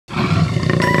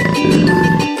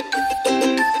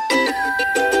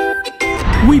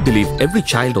believe every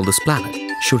child on this planet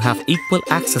should have equal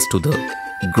access to the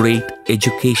great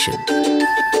education.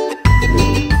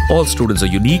 All students are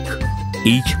unique,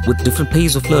 each with different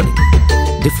pace of learning,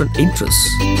 different interests,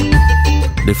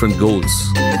 different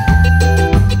goals.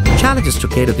 Challenge is to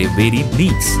cater their varied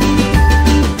needs,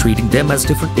 treating them as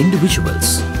different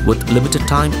individuals with limited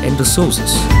time and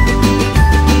resources.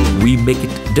 We make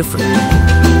it different.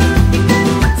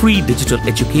 Free digital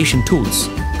education tools,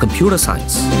 computer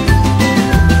science,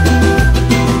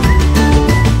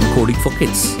 coding for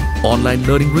kids, online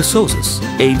learning resources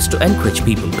aims to encourage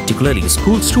people, particularly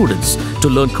school students, to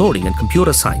learn coding and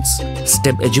computer science,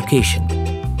 STEM education.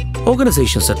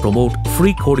 Organizations that promote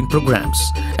free coding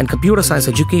programs and computer science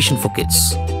education for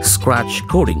kids. Scratch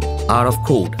coding, R of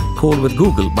Code, Code with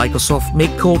Google, Microsoft,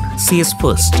 MAKECODE, CS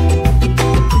First.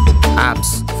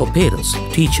 Apps for parents,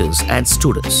 teachers and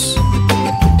students.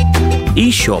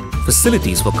 eShop,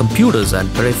 facilities for computers and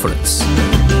peripherals.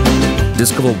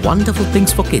 Discover wonderful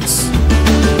things for kids.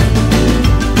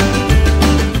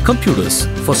 Computers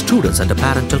for students and a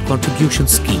parental contribution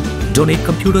scheme. Donate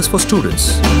computers for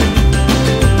students.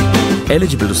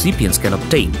 Eligible recipients can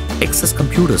obtain excess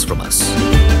computers from us.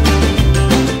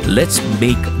 Let's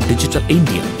make Digital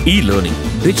India. E-learning,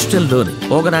 digital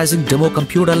learning, organizing demo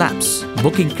computer labs,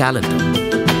 booking calendar.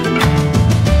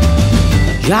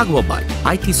 Jaguar Byte,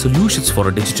 IT solutions for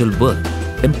a digital world,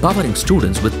 empowering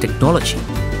students with technology.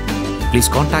 Please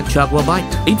contact Jaguar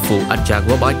Byte,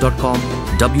 info@jaguarbyte.com,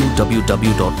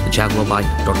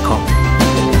 www.jaguarbyte.com.